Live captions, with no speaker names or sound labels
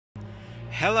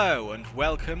Hello and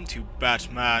welcome to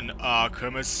Batman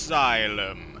Arkham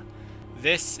Asylum.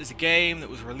 This is a game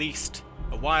that was released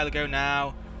a while ago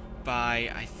now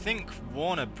by, I think,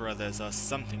 Warner Brothers or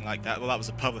something like that. Well, that was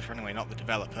the publisher anyway, not the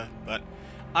developer, but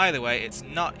either way, it's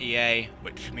not EA,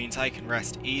 which means I can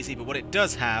rest easy, but what it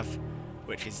does have,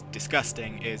 which is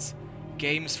disgusting, is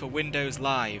Games for Windows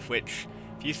Live, which,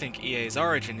 if you think EA's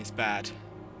Origin is bad,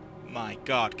 my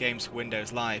god, Games for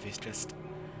Windows Live is just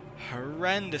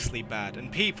horrendously bad,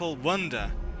 and people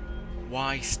wonder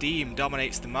why Steam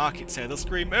dominates the market, so they'll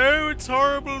scream, "Oh, it's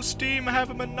horrible, Steam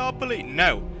have a monopoly."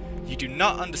 No, you do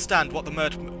not understand what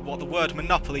the word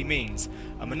monopoly means.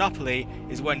 A monopoly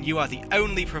is when you are the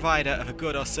only provider of a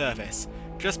good or service.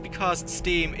 Just because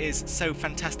Steam is so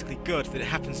fantastically good that it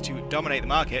happens to dominate the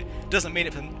market doesn't mean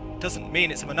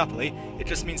it's a monopoly. It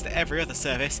just means that every other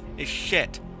service is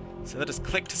shit. So let us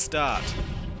click to start.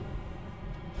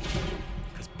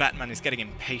 Batman is getting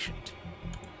impatient.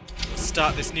 We'll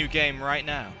start this new game right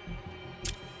now.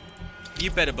 You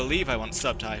better believe I want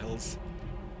subtitles.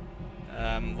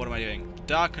 What am I doing?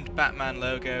 Darkened Batman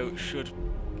logo should,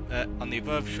 on the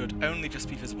above, should only just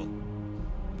be visible.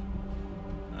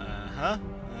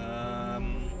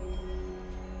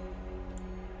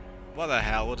 What the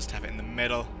hell, we'll just have it in the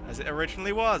middle, as it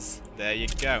originally was. There you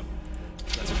go.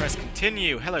 Let's press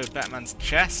continue. Hello, Batman's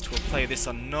chest. We'll play this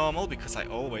on normal, because I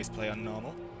always play on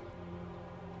normal.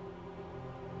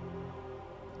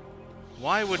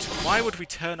 Why would we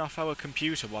turn off our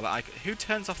computer while who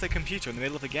turns off their computer in the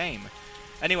middle of a game?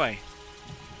 Anyway,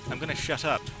 I'm gonna shut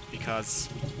up because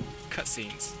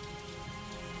cutscenes.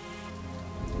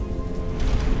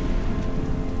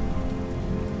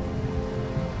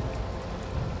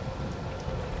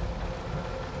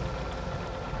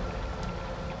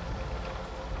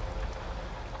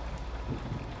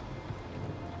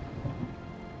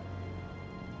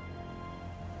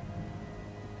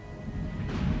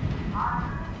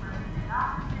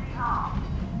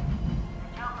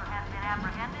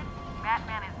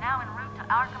 Batman is now en route to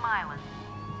Arkham Island.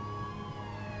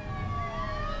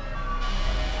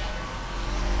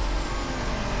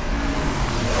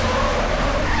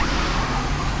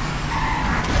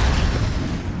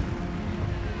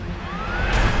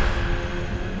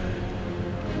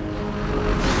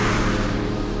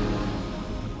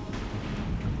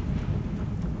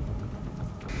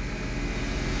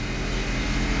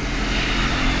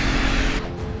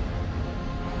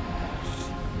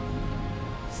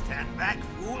 Stand back,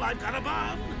 fool, I've got a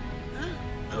bomb!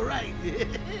 Huh? All right.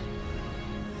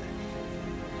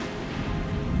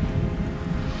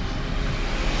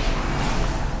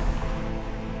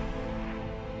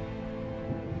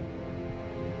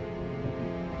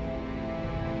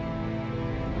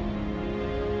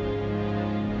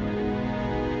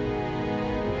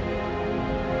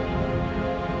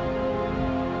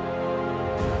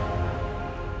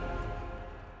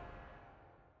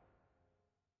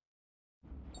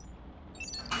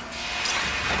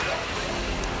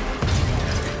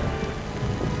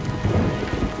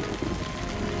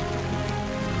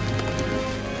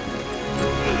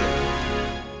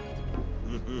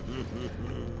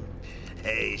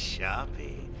 Hey,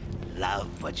 Sharpie.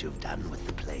 Love what you've done with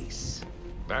the place.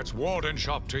 That's Warden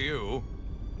Shop to you.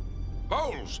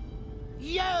 Bowles!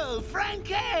 Yo,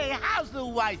 Frankie! How's the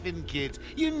wife and kids?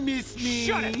 You miss me?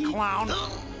 Shut it, clown!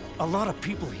 A lot of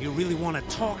people here really want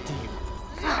to talk to you.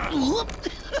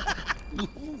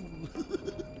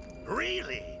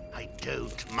 Really? I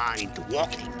don't mind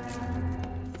walking.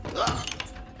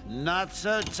 Not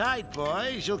so tight,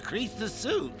 boys. You'll crease the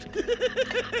suit.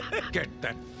 Get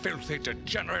that filthy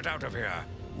degenerate out of here!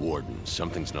 Warden,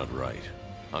 something's not right.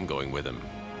 I'm going with him.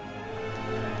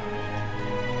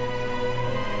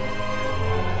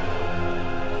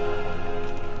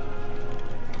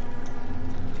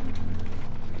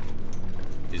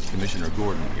 Is Commissioner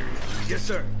Gordon here yet? Yes,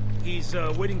 sir. He's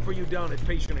waiting for you down at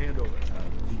patient handover.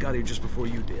 He got here just before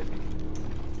you did.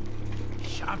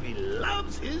 Sharpie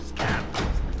loves his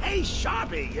captains. Hey,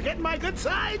 Sharpie, you getting my good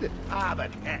side? Ah,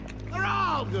 but heck, they're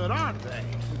all good, aren't they?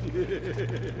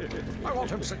 I want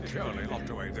him securely locked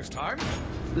away this time.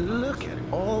 Look at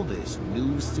all this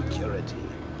new security.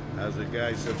 How's a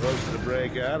guy supposed to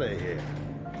break out of here?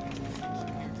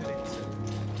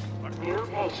 New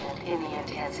patient in the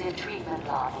intensive treatment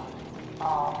lobby.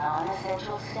 All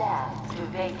non-essential staff to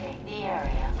vacate the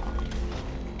area.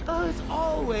 Oh, it's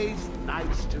always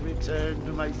nice to return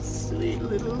to my sweet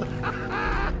little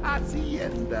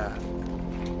hacienda.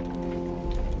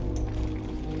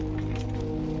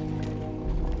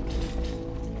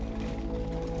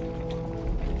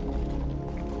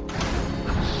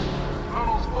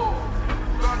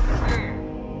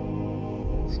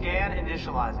 Scan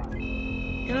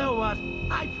initializing. You know what?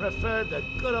 I prefer the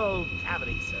good old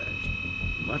cavity search.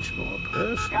 Much more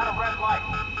personal. Got a red light.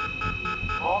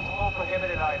 Multiple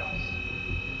prohibited items.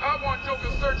 I want Joker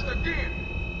searched again.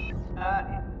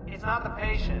 It's not the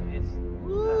patient. It's...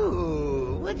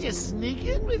 Ooh, would you sneak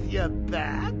in with your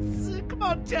bats? Come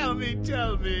on, tell me.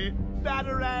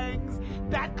 Batarangs,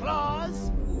 bat claws,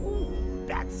 ooh,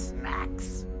 bat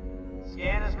snacks.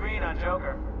 Scan is green on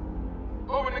Joker.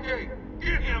 Open the gate.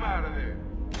 Get him out of there.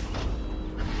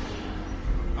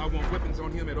 I want weapons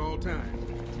on him at all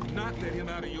times. Not let him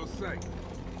out of your sight.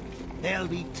 There'll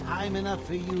be time enough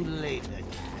for you later,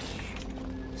 Cash.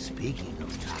 Speaking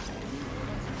of time,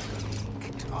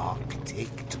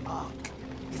 tick-tock.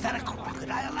 Is that a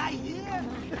crocodile I hear?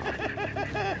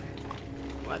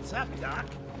 What's up, Doc?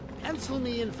 Pencil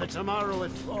me in for tomorrow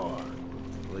at 4.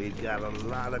 We've got a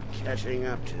lot of catching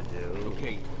up to do.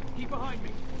 Okay, keep behind me.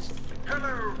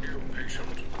 Hello, new patient.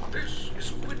 This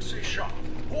is Quincy Sharp,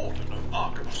 Warden of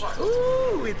Arkham Asylum.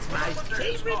 Ooh, it's my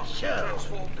favorite show.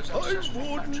 I'm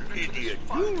Warden Idiot.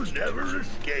 You'll never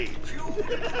escape. Become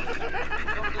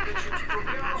the nation's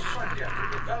premier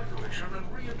psychiatric evaluation and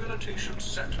rehabilitation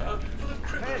center for the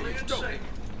criminally insane.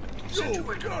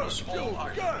 Situated on a small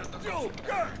island in the Gulf.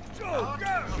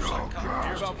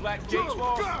 Hear about Black Gates,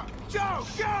 boss? Joe!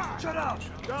 Shut up!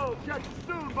 Go, catch you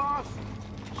soon, boss.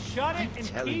 Shut it and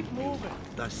Telling keep you, moving.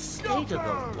 the state of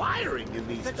the wiring in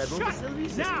these federal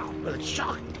facilities now. Well, it's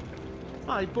shocking.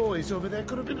 My boys over there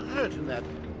could have been hurt in that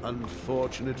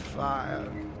unfortunate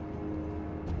fire.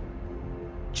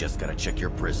 Just gotta check your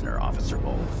prisoner, Officer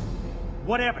Bowles.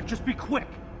 Whatever, just be quick.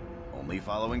 Only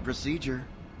following procedure.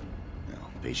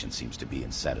 Well, patient seems to be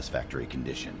in satisfactory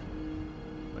condition.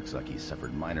 Looks like he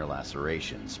suffered minor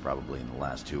lacerations, probably in the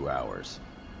last 2 hours.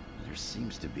 There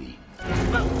seems to be...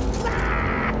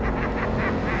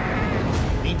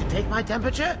 Need to take my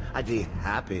temperature? I'd be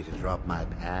happy to drop my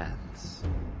pants.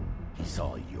 He's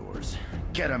all yours.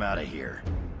 Get him out of here.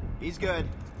 He's good.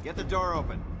 Get the door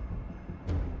open.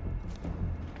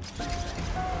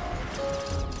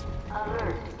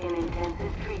 Alert in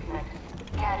intensive treatment.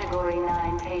 Category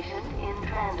 9 patient in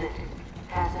transit.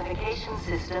 Pacification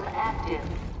system active.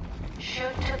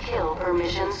 Shoot to kill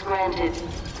permissions granted.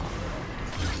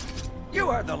 You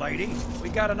heard the lady. We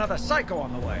got another psycho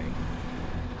on the way.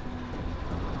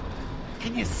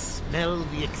 Can you smell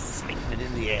the excitement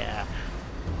in the air?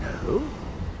 No?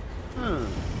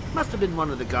 Must have been one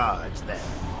of the guards then.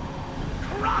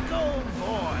 Rocco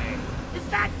boy! Is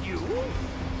that you?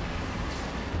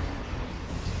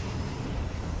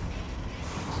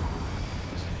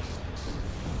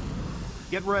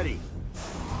 Get ready.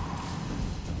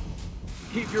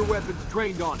 Keep your weapons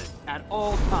trained on it at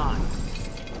all times.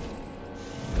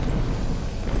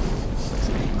 Looks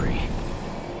angry.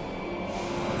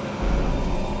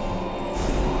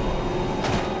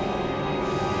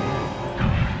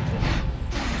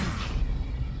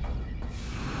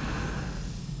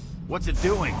 What's it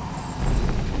doing?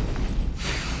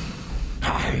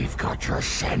 I've got your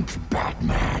scent,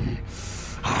 Batman.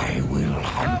 I will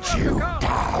hunt you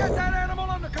down. Get that animal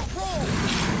under control!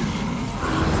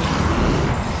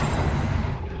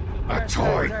 A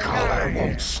toy collar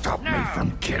won't stop me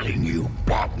from killing you,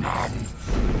 Batman.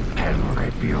 I'll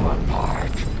rip you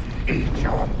apart, eat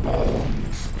your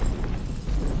bones.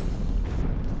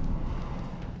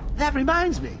 That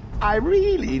reminds me. I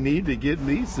really need to get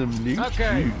me some new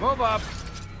Okay, shoes. move up.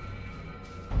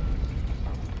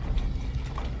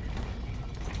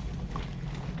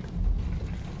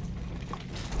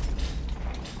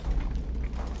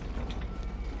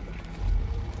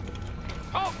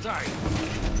 Hold tight.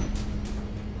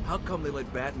 How come they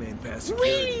let Batman pass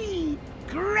security? Whee!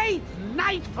 Great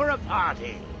night for a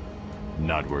party.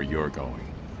 Not where you're going.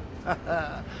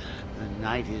 The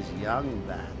night is young,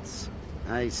 Bats.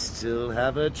 I still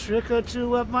have a trick or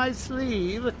two up my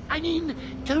sleeve. I mean,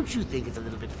 don't you think it's a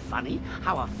little bit funny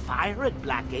how a fire at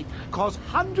Blackgate caused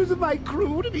hundreds of my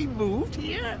crew to be moved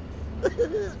here?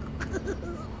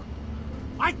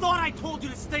 I thought I told you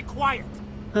to stay quiet.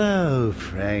 Oh,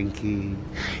 Frankie,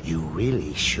 you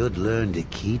really should learn to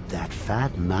keep that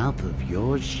fat mouth of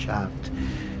yours shut.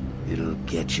 It'll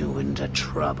get you into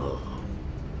trouble.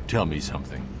 Tell me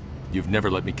something. You've never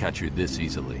let me catch you this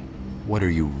easily. What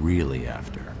are you really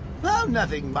after? Oh,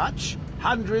 nothing much.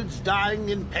 Hundreds dying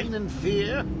in pain and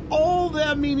fear. All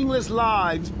their meaningless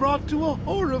lives brought to a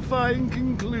horrifying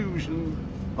conclusion.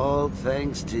 All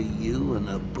thanks to you and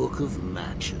a book of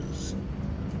matches.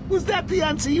 Was that the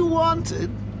answer you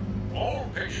wanted? All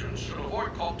patients should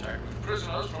avoid contact with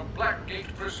prisoners from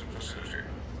Blackgate Prison Facility.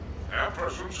 Their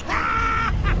presence...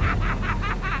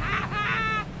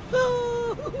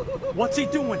 What's he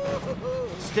doing?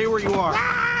 Stay where you are.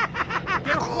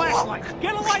 Get a flashlight!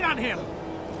 Get a light on him!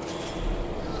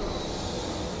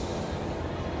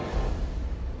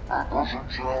 Our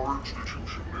presence in our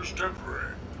institution is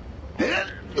temporary.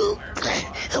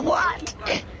 What?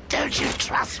 Don't you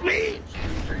trust me?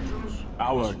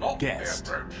 Our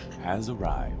guest has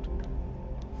arrived.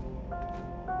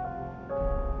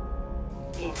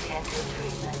 Intensive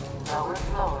treatment. Lower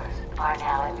floors are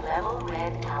now at level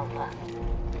red alpha.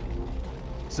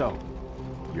 So,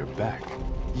 you're back.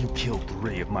 You killed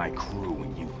 3 of my crew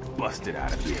when you busted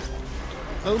out of here.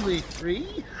 Only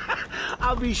 3?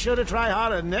 I'll be sure to try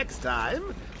harder next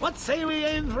time. What say we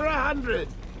aim for 100?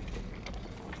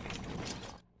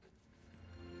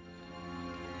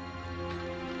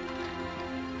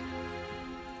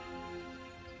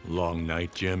 Long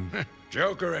night, Jim?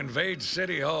 Joker invades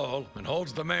City Hall and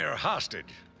holds the mayor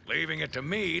hostage, leaving it to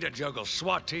me to juggle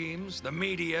SWAT teams, the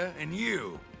media, and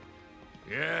you.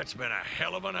 Yeah, it's been a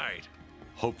hell of a night.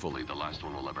 Hopefully the last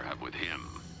one we'll ever have with him.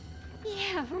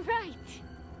 Yeah, right.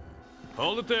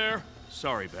 Hold it there.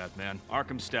 Sorry, Batman.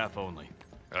 Arkham staff only.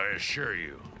 I assure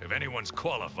you, if anyone's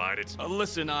qualified, it's...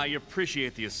 Listen, I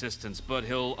appreciate the assistance, but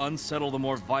he'll unsettle the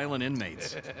more violent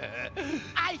inmates.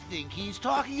 I think he's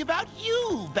talking about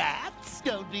you, Bats.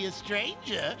 Don't be a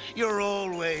stranger. You're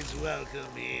always welcome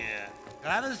here.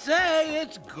 Gotta say,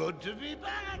 it's good to be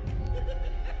back.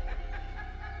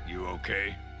 You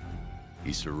okay?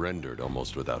 He surrendered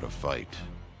almost without a fight.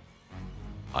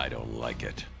 I don't like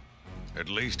it. At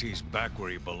least he's back where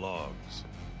he belongs.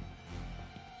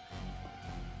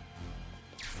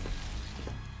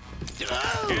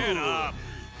 Get up!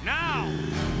 Now!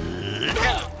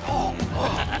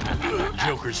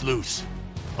 Joker's loose.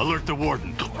 Alert the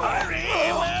warden. Hurry!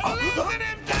 We're losing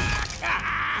him,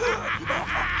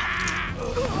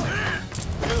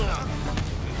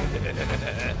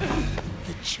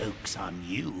 The joke's on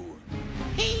you.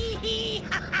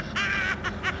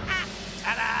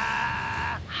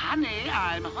 Ta-da! Honey,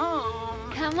 I'm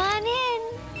home. Come on in.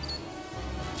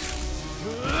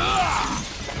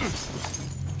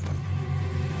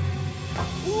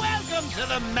 Welcome to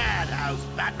the madhouse,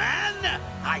 Batman!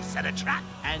 I set a trap,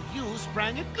 and you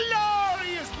sprang it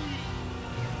gloriously!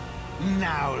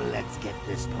 Now let's get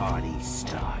this party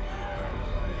started.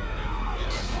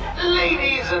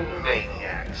 Ladies and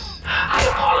maniacs, I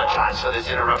apologize for this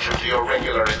interruption to your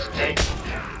regular entertainment.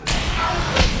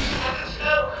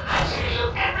 So, I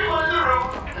scheduled everyone in the room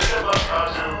to watch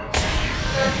cartoons.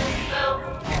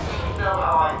 You know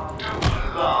how I do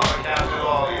love a captive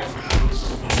audience.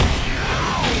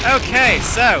 Okay,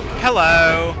 so,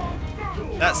 hello.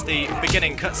 That's the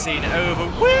beginning cutscene over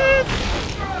with.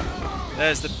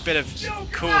 There's the bit of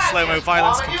cool slow-mo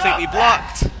violence completely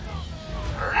blocked.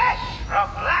 Fresh from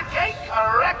Blackgate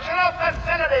Correctional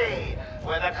Facility,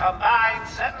 with a combined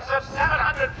sentence of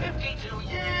 752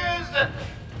 years.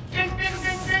 Ding, ding,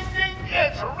 ding, ding, ding.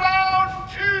 It's round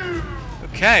 2.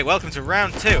 Okay, welcome to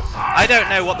round 2. I don't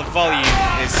know what the volume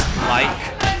is like.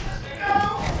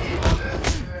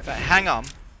 But hang on.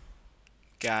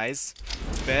 Guys,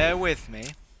 bear with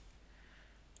me.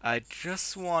 I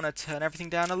just want to turn everything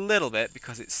down a little bit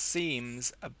because it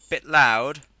seems a bit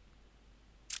loud.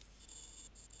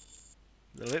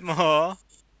 A little bit more.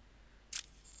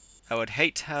 I would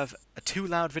hate to have a too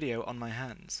loud video on my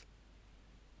hands.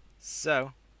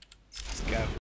 So, let's go.